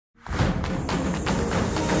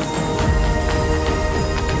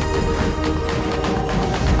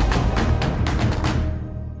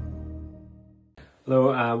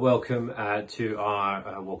Hello and welcome to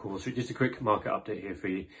our Walk on Wall Street. Just a quick market update here for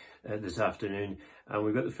you this afternoon. And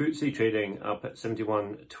we've got the FTSE trading up at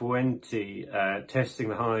 71.20, testing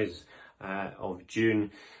the highs of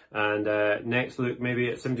June. And next look maybe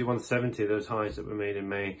at 71.70, those highs that were made in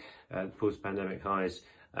May, post-pandemic highs.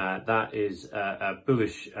 That is a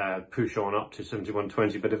bullish push on up to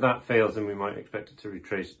 71.20, but if that fails, then we might expect it to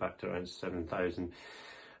retrace back to around 7,000.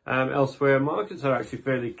 Elsewhere, markets are actually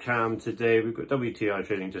fairly calm today. We've got WTI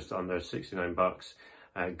trading just under 69 bucks,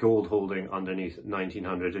 gold holding underneath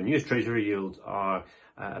 1900, and US Treasury yields are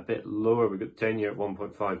a bit lower. We've got 10-year at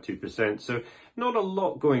 1.52%, so not a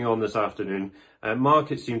lot going on this afternoon.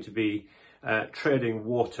 Markets seem to be treading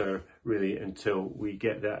water really until we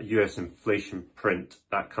get that US inflation print.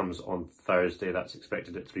 That comes on Thursday. That's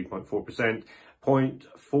expected at 3.4%.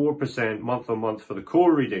 0.4% month on month for the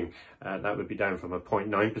core reading. That would be down from a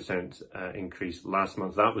 0.9% increase last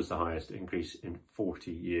month. That was the highest increase in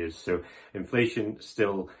 40 years. So inflation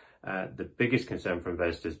still the biggest concern for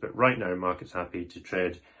investors, but right now markets happy to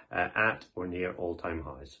trade at or near all-time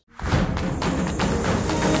highs.